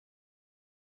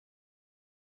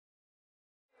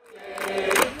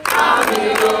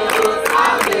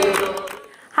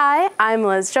I'm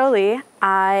Liz Jolie.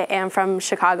 I am from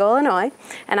Chicago, Illinois,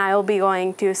 and I will be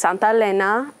going to Santa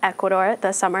Elena, Ecuador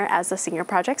this summer as the Senior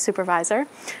Project Supervisor.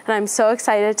 And I'm so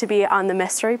excited to be on the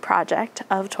Mystery Project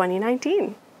of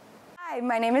 2019. Hi,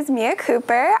 my name is Mia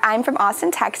Cooper. I'm from Austin,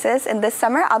 Texas, and this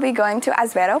summer I'll be going to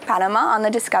Azuero, Panama on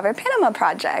the Discover Panama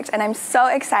project, and I'm so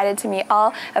excited to meet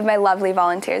all of my lovely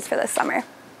volunteers for this summer.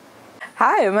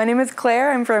 Hi, my name is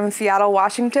Claire. I'm from Seattle,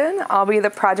 Washington. I'll be the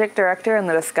project director in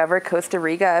the Discover Costa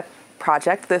Rica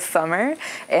project this summer,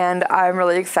 and I'm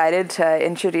really excited to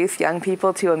introduce young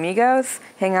people to Amigos,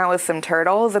 hang out with some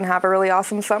turtles, and have a really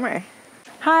awesome summer.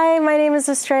 Hi, my name is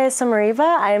Estrella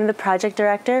Samariva. I am the project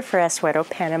director for Azuero,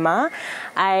 Panama.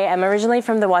 I am originally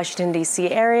from the Washington, D.C.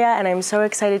 area, and I'm so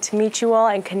excited to meet you all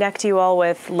and connect you all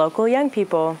with local young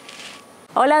people.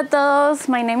 Hola a todos,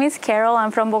 my name is Carol.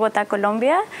 I'm from Bogota,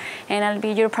 Colombia, and I'll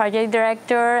be your project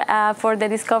director for the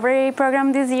Discovery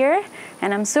program this year.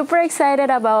 And I'm super excited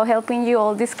about helping you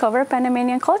all discover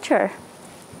Panamanian culture.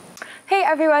 Hey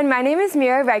everyone, my name is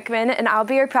Mira Reichman, and I'll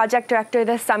be your project director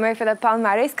this summer for the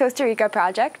Palmares, Costa Rica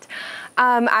project.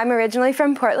 I'm originally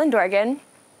from Portland, Oregon,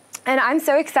 and I'm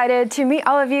so excited to meet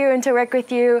all of you and to work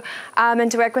with you and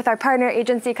to work with our partner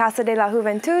agency Casa de la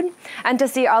Juventud and to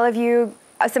see all of you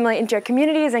assimilate into your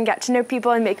communities and get to know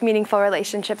people and make meaningful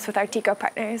relationships with our TICO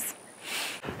partners.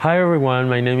 Hi everyone,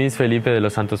 my name is Felipe de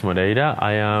los Santos Moreira.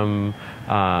 I am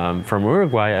from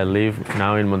Uruguay. I live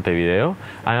now in Montevideo.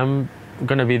 I am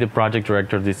going to be the project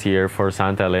director this year for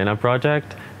Santa Elena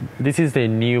project. This is the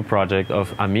new project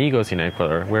of Amigos in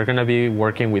Ecuador. We're going to be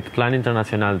working with Plan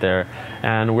Internacional there,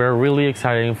 and we're really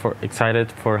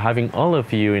excited for having all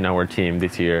of you in our team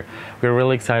this year. We're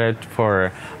really excited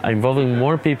for involving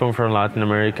more people from Latin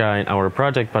America in our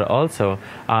project, but also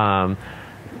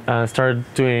start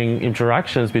doing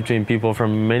interactions between people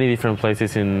from many different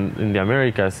places in the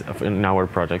Americas in our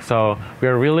project. So we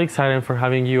are really excited for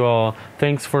having you all.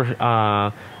 Thanks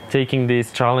for taking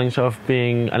this challenge of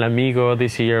being an amigo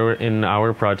this year in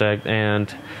our project,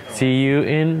 and see you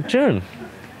in June.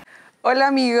 Hola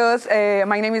amigos,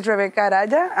 my name is Rebecca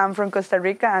Araya. I'm from Costa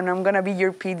Rica, and I'm going to be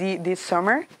your PD this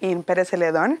summer in Pérez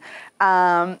Celedón.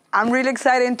 I'm really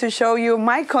excited to show you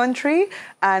my country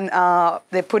and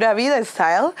the Pura Vida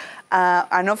style,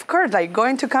 and of course, like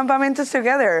going to campamentos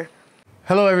together.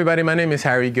 Hello everybody, my name is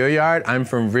Harry Gilliard. I'm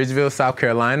from Ridgeville, South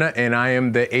Carolina, and I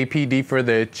am the APD for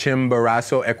the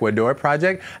Chimborazo, Ecuador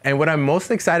project. And what I'm most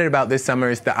excited about this summer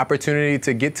is the opportunity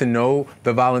to get to know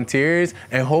the volunteers,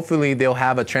 and hopefully they'll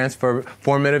have a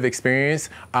transformative experience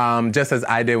just as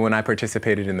I did when I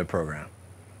participated in the program.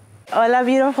 Hola,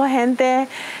 beautiful gente.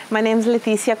 My name is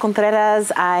Leticia Contreras.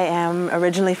 I am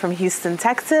originally from Houston,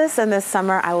 Texas, and this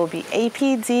summer I will be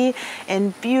APD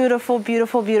in beautiful,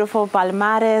 beautiful, beautiful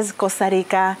Palmares, Costa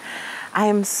Rica. I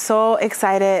am so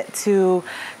excited to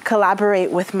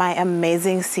collaborate with my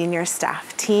amazing senior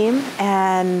staff team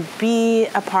and be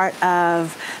a part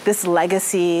of this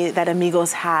legacy that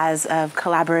Amigos has of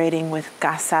collaborating with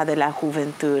Casa de la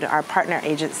Juventud, our partner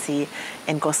agency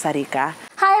in Costa Rica.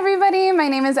 Hi everybody, my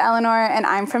name is Eleanor and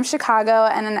I'm from Chicago,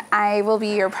 and I will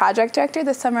be your project director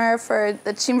this summer for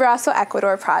the Chimborazo,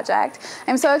 Ecuador project.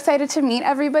 I'm so excited to meet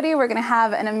everybody. We're going to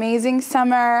have an amazing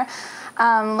summer.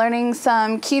 Learning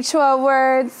some Quechua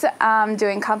words,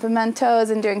 doing campamentos,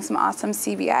 and doing some awesome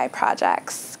CBI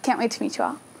projects. Can't wait to meet you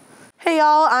all. Hey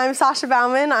y'all, I'm Sasha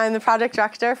Bauman. I'm the project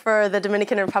director for the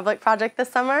Dominican Republic project this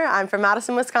summer. I'm from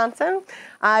Madison, Wisconsin.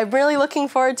 I'm really looking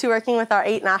forward to working with our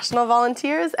 8 national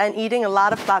volunteers and eating a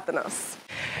lot of plátanos.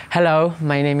 Hello,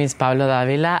 my name is Pablo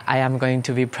Davila. I am going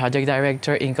to be project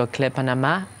director in Cocle,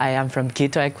 Panama. I am from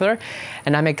Quito, Ecuador,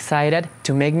 and I'm excited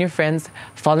to make new friends,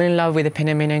 fall in love with the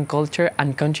Panamanian culture,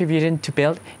 and contributing to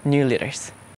build new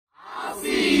leaders.